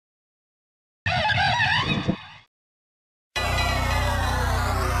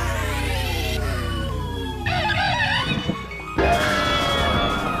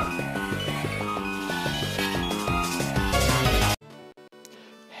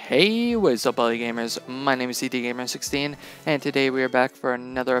Hey, what's up, all you gamers? My name is CTGamer16, and today we are back for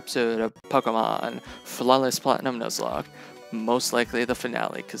another episode of Pokemon Flawless Platinum Nuzlocke. Most likely the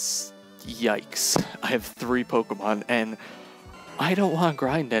finale, because yikes, I have 3 Pokemon, and I don't want to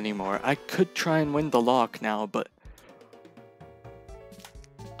grind anymore. I could try and win the lock now, but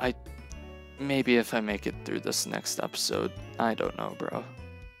maybe if I make it through this next episode, I don't know, bro.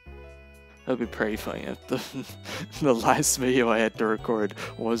 It'd be pretty funny if the last video I had to record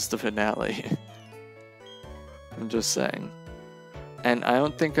was the finale. I'm just saying. And I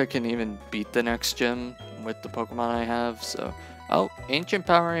don't think I can even beat the next gym with the Pokemon I have, so... Oh, Ancient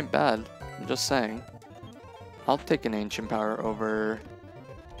Power ain't bad. I'm just saying. I'll take an Ancient Power over...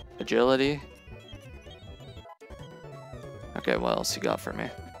 Agility. Okay, what else you got for me?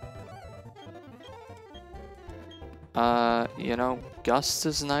 You know, Gust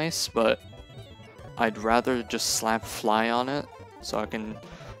is nice, but... I'd rather just slap Fly on it, so I can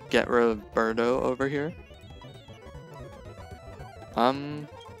get rid of Birdo over here. Would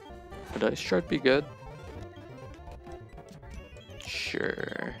Ice Shard be good?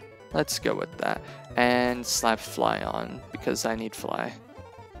 Sure. Let's go with that. And slap Fly on, because I need Fly.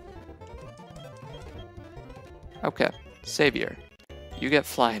 Okay, Savior. You get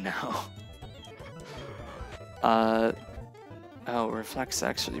Fly now. Oh, Reflect's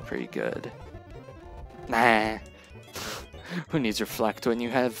actually pretty good. Nah. Who needs Reflect when you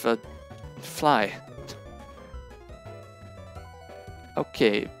have Fly?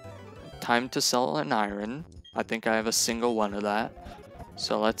 Okay, time to sell an Iron. I think I have a single one of that.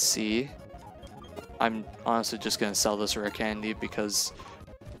 So let's see. I'm honestly just gonna sell this rare candy because...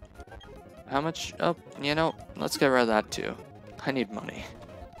 How much? Oh, you know, let's get rid of that too. I need money.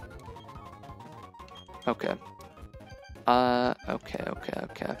 Okay.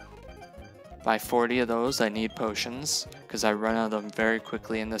 Okay. Buy 40 of those. I need potions, because I run out of them very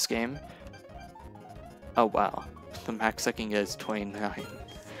quickly in this game. Oh wow, the max I can get is 29.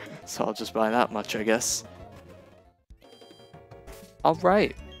 So I'll just buy that much, I guess.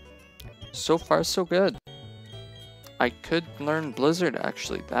 Alright. So far, so good. I could learn Blizzard,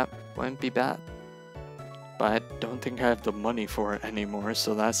 actually. That wouldn't be bad. But I don't think I have the money for it anymore,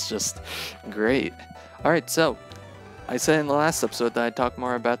 so that's just great. Alright, so... I said in the last episode that I'd talk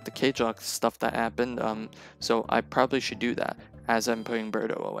more about the cage lock stuff that happened, so I probably should do that as I'm putting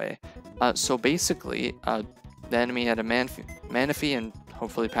Birdo away. So basically, the enemy had a Manaphy, and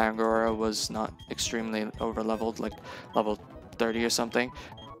hopefully Pangoro was not extremely over-leveled, like level 30 or something.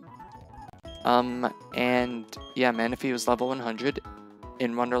 And yeah, Manaphy was level 100.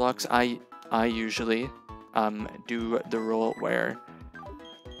 In Wonderlocks, I usually do the rule where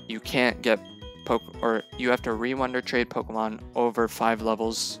you can't get or you have to re-wonder trade Pokemon over 5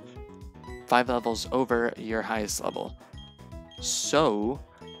 levels over your highest level. So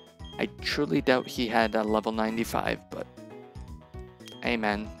I truly doubt he had a level 95, but hey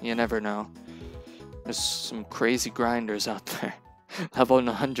man, you never know. There's some crazy grinders out there. Level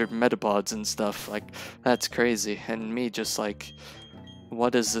 100 Metapods and stuff, like that's crazy. And me just like,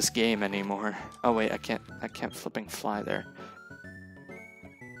 what is this game anymore? Oh wait, I can't flipping Fly there.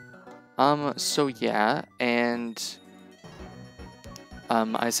 So yeah, and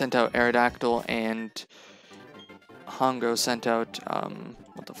I sent out Aerodactyl, and Hongo sent out,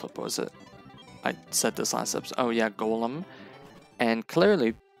 what the flip was it? I said this last episode. Oh yeah, Golem. And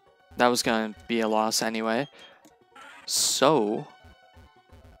clearly, that was gonna be a loss anyway. So,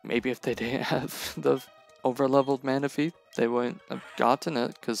 maybe if they didn't have the over-leveled Manaphy, they wouldn't have gotten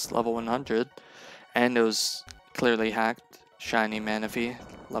it, because level 100. And it was clearly hacked, shiny Manaphy.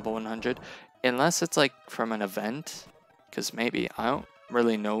 Level 100, unless it's like from an event, because maybe I don't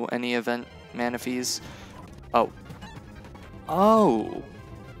really know any event Manaphys. Oh,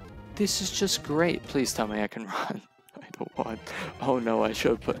 this is just great. Please tell me I can run. I don't want. Oh no, I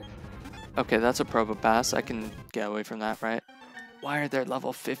should put. Okay, that's a Probopass. I can get away from that, right? Why are there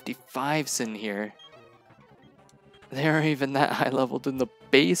level 55s in here? They aren't even that high leveled in the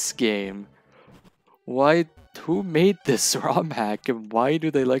base game. Why? Who made this ROM hack, and why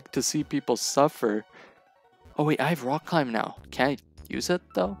do they like to see people suffer? Oh wait, I have Rock Climb now. Can I use it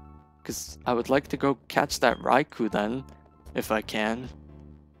though? Because I would like to go catch that Raikou then, if I can.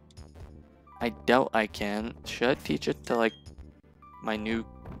 I doubt I can. Should I teach it to like my new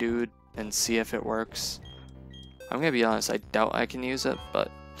dude and see if it works? I'm gonna be honest, I doubt I can use it,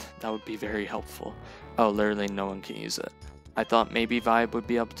 but that would be very helpful. Oh, literally no one can use it. I thought maybe Vibe would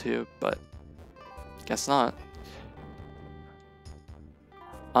be able to, but guess not.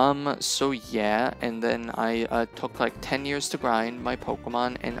 So yeah, and then I took like 10 years to grind my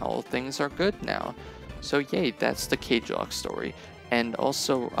Pokemon, and all things are good now. So yay, that's the cage lock story. And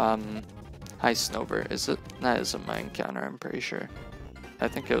also, hi Snover, is it? That isn't my encounter, I'm pretty sure. I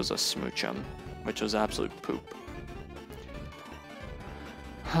think it was a Smoochum, which was absolute poop.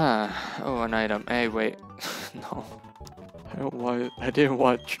 Huh, oh, an item. Hey, wait, no. I didn't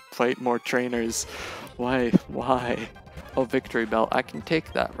want to fight more trainers. Why? Oh, Victory Belt, I can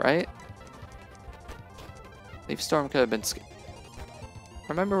take that, right? Leaf Storm could have been...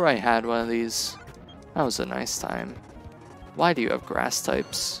 Remember I had one of these? That was a nice time. Why do you have grass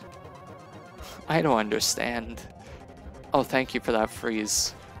types? I don't understand. Oh, thank you for that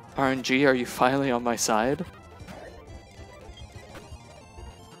freeze. RNG, are you finally on my side?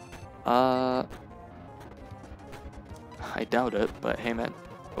 I doubt it, but hey man.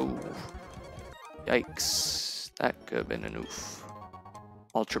 Oh. Yikes. That could have been an oof.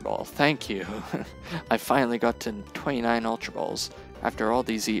 Ultra Ball, thank you. I finally got to 29 Ultra Balls. After all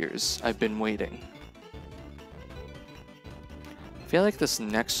these years, I've been waiting. I feel like this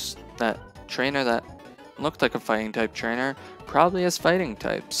that trainer that looked like a fighting type trainer probably has fighting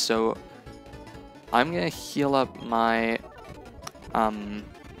types, so I'm gonna heal up my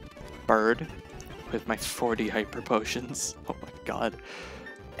bird with my 40 hyper potions. Oh my god.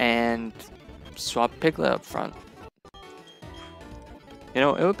 And swap Piglet up front. You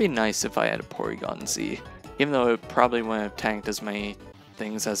know, it would be nice if I had a Porygon Z, even though it probably wouldn't have tanked as many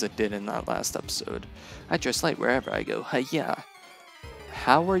things as it did in that last episode. I dress light wherever I go, hi-ya.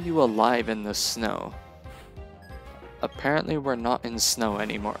 How are you alive in the snow? Apparently we're not in snow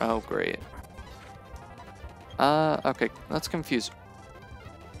anymore. Oh, great. Okay, let's confuse.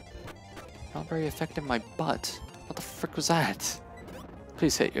 Not very effective, my butt. What the frick was that?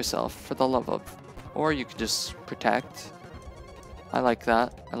 Please hit yourself, for the love of... Or you could just protect. I like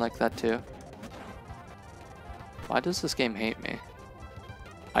that. I like that too. Why does this game hate me?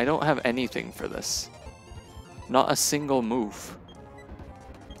 I don't have anything for this. Not a single move.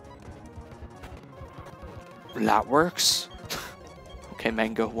 That works. Okay,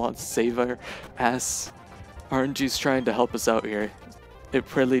 Mango wants to save our ass. RNG's trying to help us out here.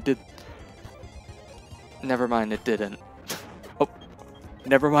 It really did. Never mind, it didn't. Oh,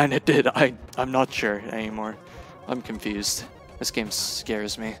 never mind, it did. I'm not sure anymore. I'm confused. This game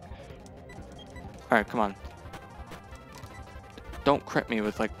scares me. Alright, come on. Don't crit me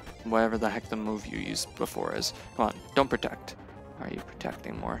with, like, whatever the heck the move you used before is. Come on, don't protect. Are you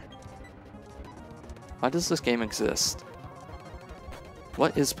protecting more? Why does this game exist?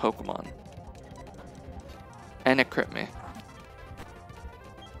 What is Pokemon? And it crit me.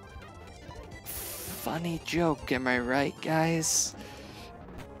 Funny joke, am I right, guys?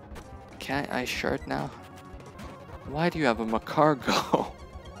 Can't I shard now? Why do you have a Macargo? Oh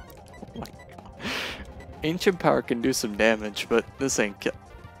my god. Ancient Power can do some damage, but this ain't kill.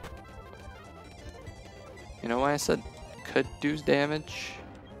 You know why I said could do damage?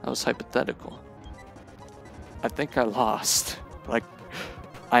 That was hypothetical. I think I lost. Like,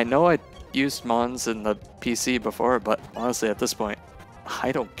 I know I used Mons in the PC before, but honestly at this point,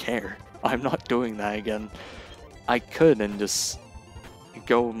 I don't care. I'm not doing that again. I could and just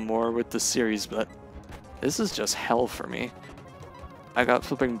go more with the series, but this is just hell for me. I got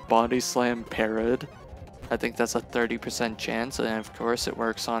flipping Body Slam Parrot. I think that's a 30% chance, and of course it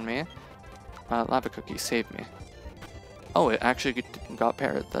works on me. Lava Cookie saved me. Oh, it actually got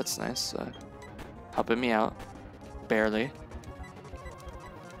Parrot. That's nice. Helping me out. Barely.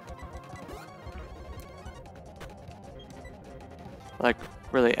 Like,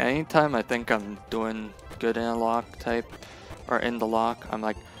 really, anytime I think I'm doing good in a lock type, or in the lock, I'm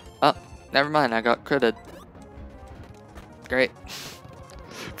like, oh, never mind, I got critted. Great.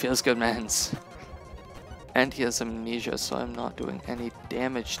 Feels good, mans. And he has amnesia, so I'm not doing any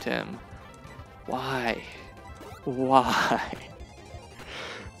damage to him. Why? Why?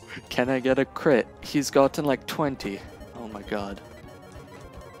 Can I get a crit? He's gotten like 20. Oh my god.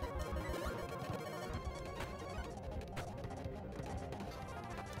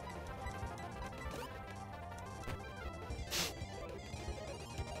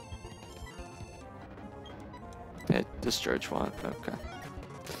 Discharge one, okay.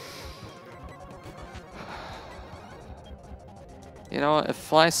 You know what, if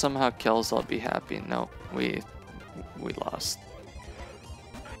Fly somehow kills, I'll be happy. No, we lost.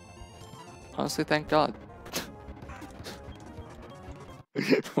 Honestly, thank God.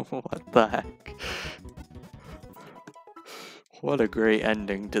 What the heck? What a great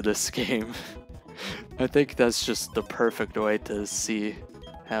ending to this game. I think that's just the perfect way to see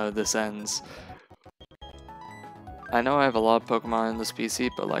how this ends. I know I have a lot of Pokemon in this PC,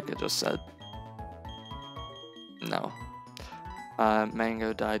 but like I just said, no.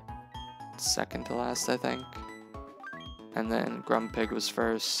 Mango died second to last, I think. And then Grumpig was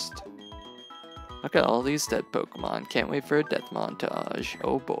first. Look at all these dead Pokemon. Can't wait for a death montage.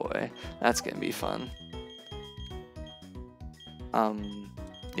 Oh boy, that's gonna be fun.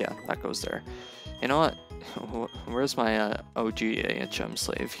 Yeah, that goes there. You know what? Where's my OG AHM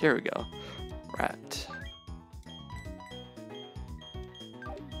slave? Here we go. Rat.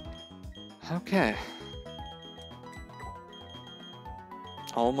 Okay.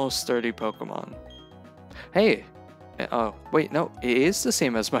 Almost 30 Pokemon. Hey! Oh, wait, no. It is the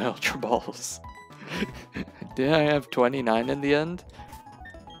same as my Ultra Balls. Did I have 29 in the end?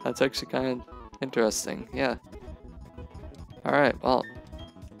 That's actually kind of interesting. Yeah. Alright, well.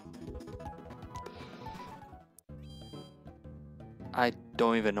 I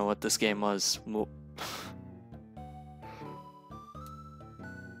don't even know what this game was.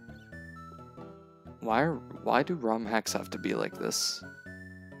 Why do ROM hacks have to be like this?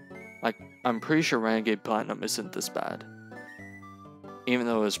 Like, I'm pretty sure Renegade Platinum isn't this bad. Even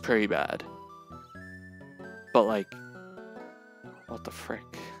though it was pretty bad. But like, what the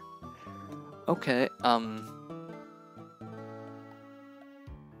frick? Okay,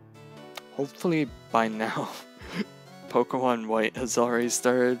 hopefully by now, Pokemon White has already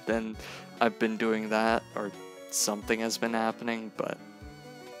started and I've been doing that, or something has been happening, but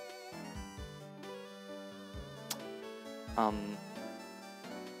I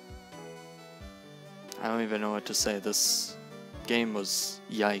don't even know what to say. This game was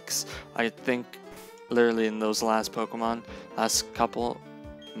yikes. I think literally in those last Pokemon, last couple,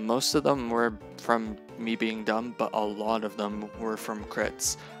 most of them were from me being dumb, but a lot of them were from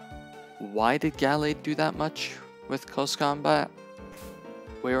crits. Why did Gallade do that much with close combat?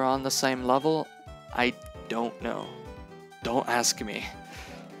 We were on the same level? I don't know. Don't ask me.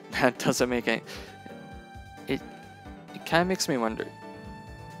 That doesn't make any... It kind of makes me wonder.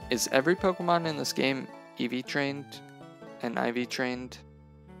 Is every Pokemon in this game EV trained and IV trained?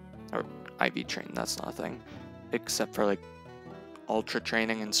 Or IV trained, that's not a thing. Except for like Ultra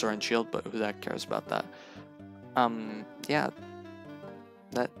training and Sword and Shield, but who that cares about that? Yeah.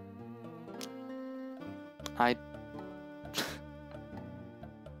 That...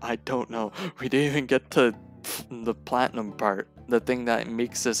 I don't know. We didn't even get to the platinum part. The thing that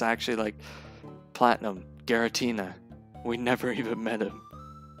makes this actually like platinum. Garatina. We never even met him.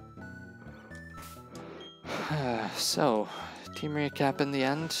 So, team recap in the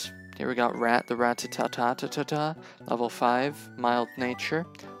end. Here we got Rat the Rattata, level 5, mild nature,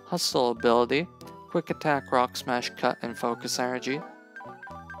 hustle ability, quick attack, rock smash, cut, and focus energy.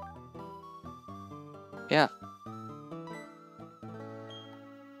 Yeah.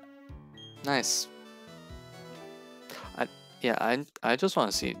 Nice. I just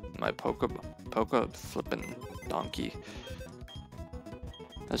want to see my Poke flippin' donkey.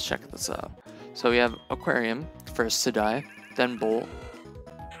 Let's check this out. So we have Aquarium, first to die, then Bolt,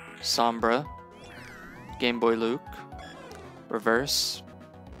 Sombra, Game Boy Luke, Reverse,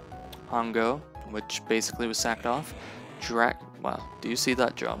 Hongo, which basically was sacked off, wow, do you see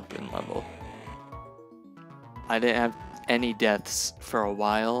that jump in level? I didn't have any deaths for a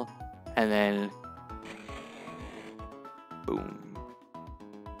while, and then boom.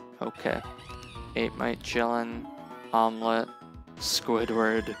 Okay. 8-Mite chillin', Omelette,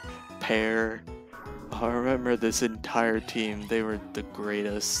 Squidward, Pear. I remember this entire team. They were the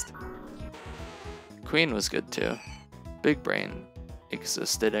greatest. Queen was good too. Big Brain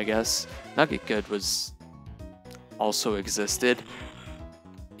existed, I guess. Nugget Good was also existed.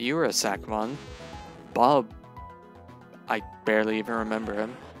 You were a Sackmon. Bob, I barely even remember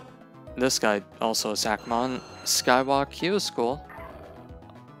him. This guy, also a Sackmon. Skywalk, he was cool.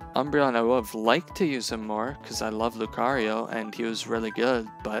 Umbreon, I would have liked to use him more, because I love Lucario, and he was really good,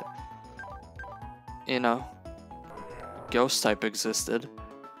 but, you know, Ghost type existed.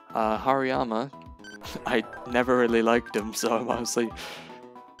 Hariyama, I never really liked him, so I honestly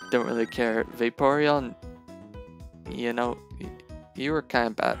don't really care. Vaporeon, you know, you were kind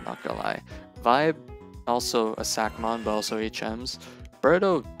of bad, not gonna lie. Vibe, also a Sackmon, but also HMs.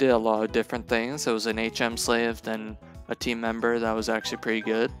 Birdo did a lot of different things. It was an HM slave, then a team member that was actually pretty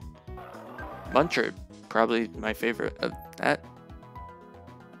good. Muncher, probably my favorite of that.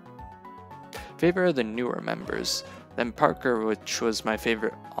 Favorite of the newer members. Then Parker, which was my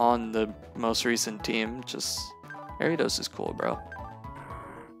favorite on the most recent team. Just Gyarados is cool, bro.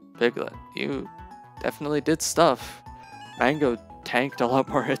 Piglet, you definitely did stuff. Mango tanked a lot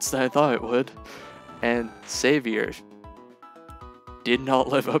more hits than I thought it would. And Savior did not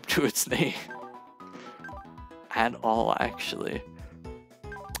live up to its name. At all, actually.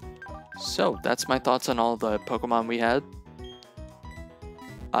 So, that's my thoughts on all the Pokemon we had.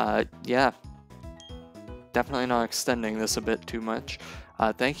 Yeah. definitely not extending this a bit too much.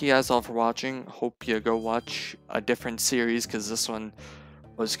 Thank you guys all for watching. Hope you go watch a different series, because this one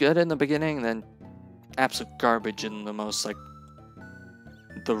was good in the beginning, then absolute garbage in the most, like,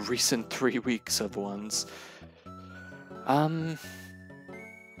 the recent 3 weeks of ones.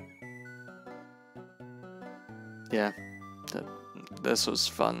 Yeah, this was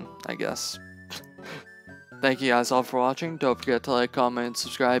fun, I guess. Thank you guys all for watching. Don't forget to like, comment, and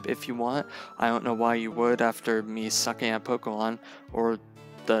subscribe if you want. I don't know why you would after me sucking at Pokemon, or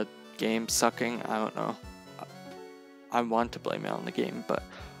the game sucking. I don't know. I want to blame it on the game, but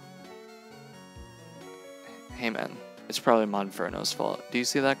hey man, it's probably Monferno's fault. Do you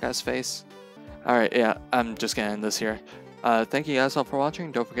see that guy's face? Alright, yeah, I'm just gonna end this here. Thank you guys all for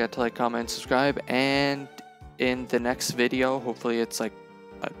watching. Don't forget to like, comment, and subscribe, and in the next video, hopefully it's like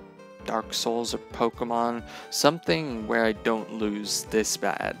a Dark Souls or Pokemon, something where I don't lose this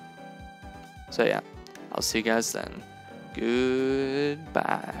bad. So yeah, I'll see you guys then.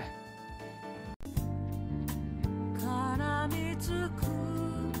 Goodbye.